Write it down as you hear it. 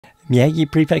Miyagi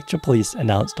Prefectural Police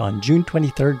announced on June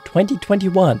 23,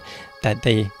 2021 that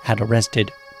they had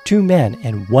arrested 2 men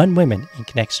and 1 woman in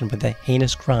connection with a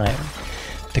heinous crime.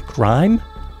 The crime?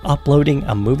 Uploading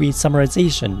a movie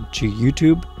summarization to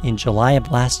YouTube in July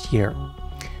of last year.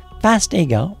 Fast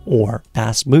Eiga, or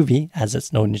Fast Movie as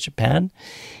it's known in Japan,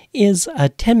 is a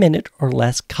 10-minute or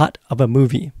less cut of a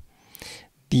movie.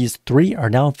 These 3 are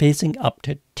now facing up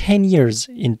to 10 years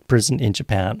in prison in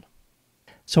Japan.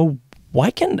 So why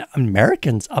can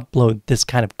Americans upload this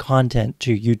kind of content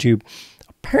to YouTube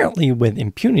apparently with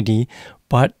impunity,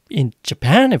 but in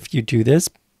Japan if you do this,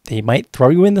 they might throw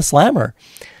you in the slammer?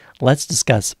 Let's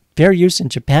discuss fair use in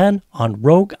Japan on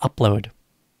Rogue Upload.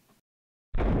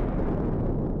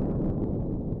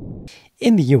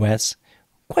 In the US,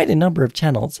 quite a number of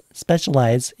channels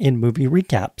specialize in movie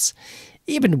recaps.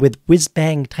 Even with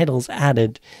whiz-bang titles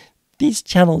added, these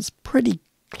channels pretty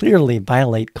clearly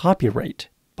violate copyright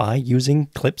by using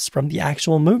clips from the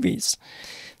actual movies.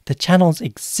 The channels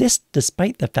exist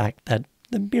despite the fact that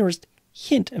the merest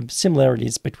hint of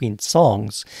similarities between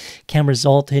songs can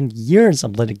result in years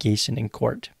of litigation in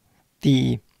court.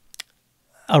 The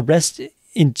arrest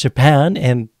in Japan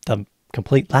and the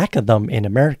complete lack of them in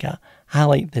America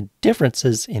highlight the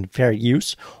differences in fair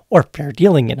use or fair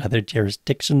dealing in other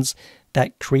jurisdictions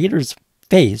that creators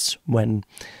face when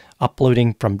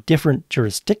uploading from different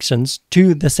jurisdictions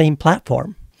to the same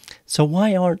platform. So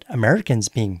why aren't Americans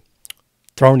being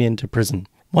thrown into prison?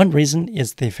 One reason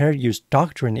is the fair use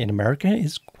doctrine in America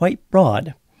is quite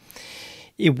broad.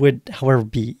 It would, however,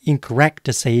 be incorrect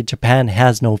to say Japan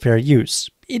has no fair use.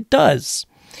 It does.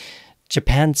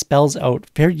 Japan spells out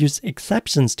fair use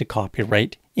exceptions to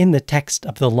copyright in the text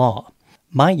of the law.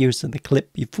 My use of the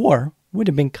clip before would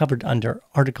have been covered under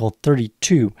Article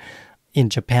 32 in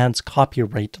Japan's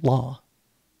copyright law.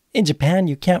 In Japan,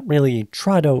 you can't really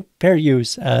trot out fair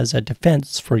use as a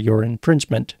defense for your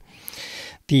infringement.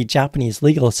 The Japanese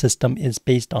legal system is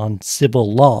based on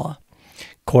civil law.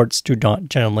 Courts do not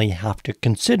generally have to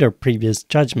consider previous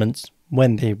judgments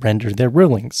when they render their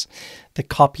rulings. The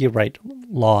copyright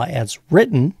law as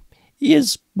written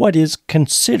is what is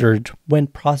considered when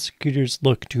prosecutors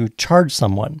look to charge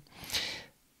someone.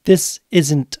 This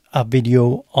isn't a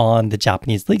video on the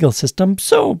Japanese legal system,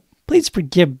 so please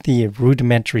forgive the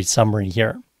rudimentary summary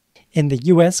here. In the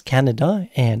US, Canada,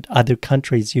 and other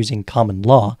countries using common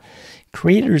law,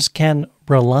 creators can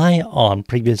rely on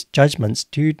previous judgments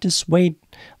to dissuade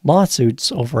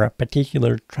lawsuits over a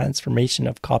particular transformation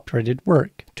of copyrighted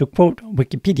work. To quote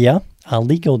Wikipedia, a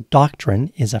legal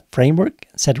doctrine is a framework,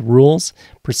 set of rules,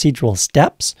 procedural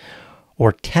steps,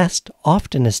 or test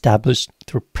often established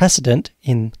through precedent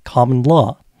in common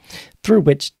law, through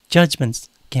which judgments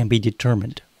can be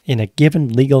determined in a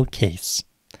given legal case.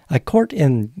 A court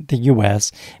in the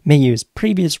U.S. may use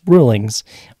previous rulings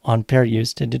on fair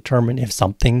use to determine if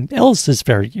something else is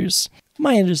fair use.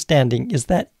 My understanding is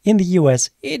that in the U.S.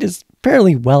 it is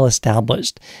fairly well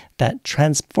established that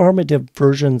transformative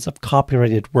versions of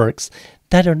copyrighted works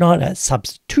that are not a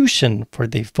substitution for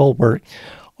the full work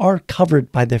are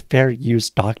covered by the fair use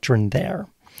doctrine there.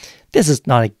 This is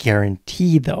not a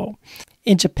guarantee, though.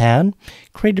 In Japan,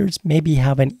 creators maybe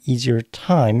have an easier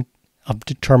time of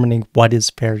determining what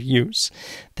is fair use.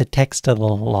 The text of the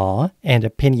law and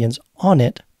opinions on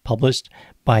it, published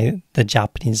by the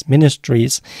Japanese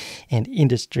ministries and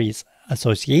industries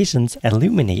associations,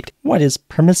 illuminate what is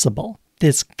permissible.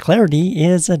 This clarity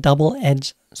is a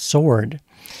double-edged sword.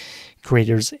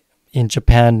 Creators in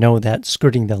Japan know that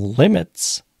skirting the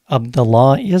limits of the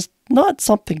law is not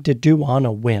something to do on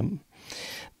a whim.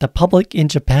 The public in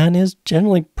Japan is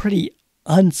generally pretty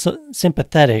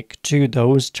unsympathetic to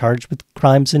those charged with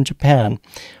crimes in Japan.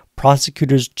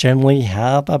 Prosecutors generally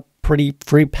have a pretty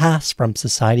free pass from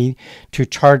society to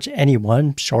charge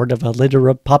anyone short of a litter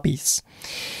of puppies.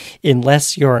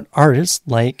 Unless you're an artist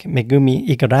like Megumi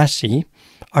Igarashi,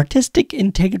 artistic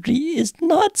integrity is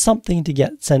not something to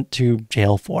get sent to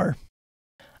jail for.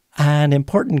 An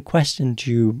important question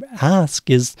to ask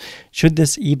is, should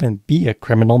this even be a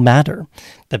criminal matter?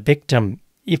 The victim,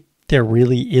 if there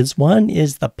really is one,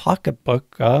 is the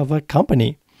pocketbook of a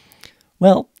company.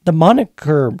 Well, the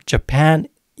moniker Japan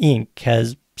Inc.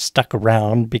 has stuck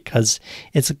around because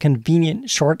it's a convenient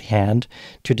shorthand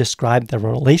to describe the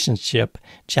relationship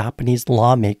Japanese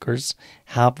lawmakers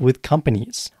have with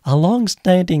companies. A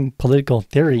long-standing political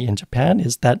theory in Japan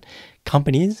is that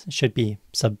companies should be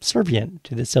subservient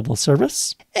to the civil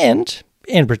service, and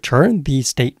in return, the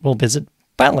state will visit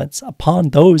violence upon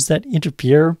those that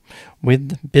interfere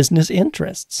with business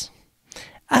interests.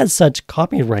 As such,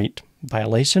 copyright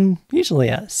violation, usually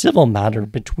a civil matter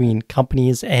between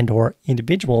companies and or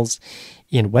individuals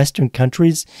in Western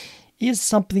countries, is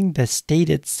something the state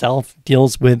itself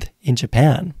deals with in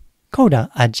Japan. CODA,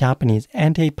 a Japanese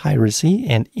anti-piracy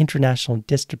and international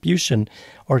distribution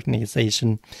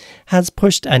organization, has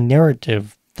pushed a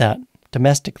narrative that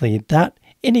domestically that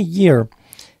in a year,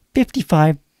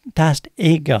 55 fast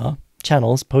Eiga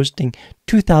channels posting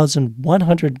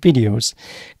 2,100 videos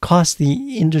cost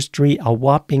the industry a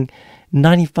whopping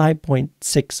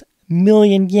 95.6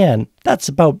 million yen. That's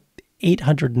about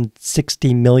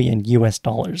 860 million US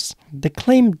dollars. The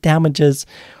claimed damages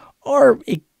are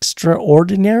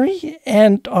extraordinary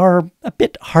and are a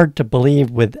bit hard to believe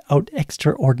without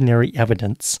extraordinary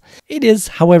evidence. It is,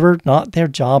 however, not their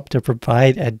job to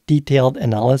provide a detailed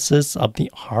analysis of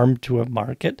the harm to a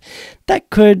market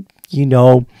that could,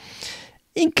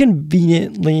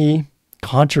 inconveniently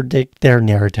contradict their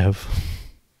narrative.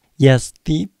 Yes,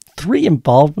 the three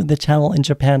involved with the channel in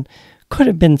Japan could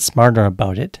have been smarter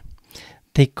about it.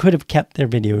 They could have kept their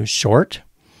videos short,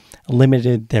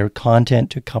 limited their content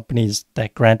to companies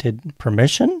that granted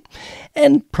permission,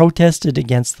 and protested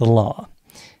against the law.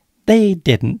 They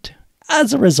didn't.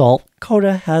 As a result,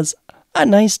 CODA has a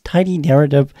nice tidy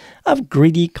narrative of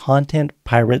greedy content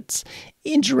pirates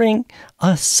injuring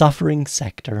a suffering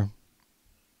sector.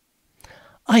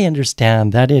 I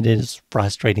understand that it is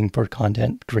frustrating for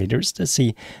content creators to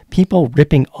see people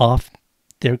ripping off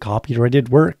their copyrighted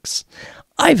works.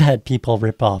 I've had people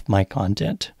rip off my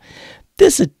content.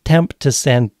 This attempt to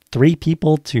send 3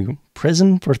 people to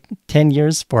prison for 10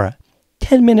 years for a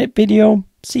 10-minute video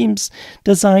seems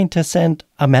designed to send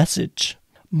a message.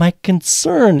 My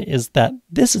concern is that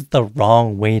this is the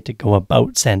wrong way to go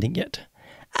about sending it.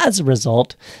 As a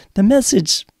result, the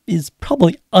message is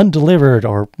probably undelivered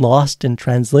or lost in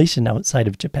translation outside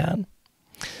of Japan.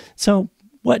 So,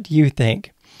 what do you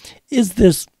think? Is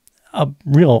this a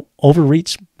real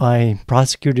overreach by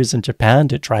prosecutors in Japan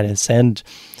to try to send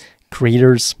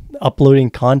creators uploading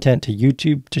content to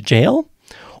YouTube to jail?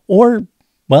 Or,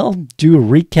 do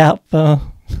recap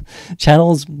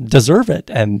channels deserve it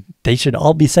and they should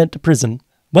all be sent to prison?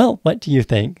 Well, what do you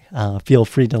think? Feel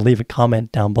free to leave a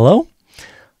comment down below.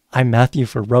 I'm Matthew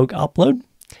for Rogue Upload.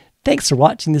 Thanks for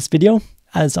watching this video.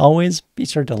 As always, be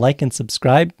sure to like and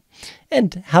subscribe,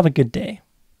 and have a good day.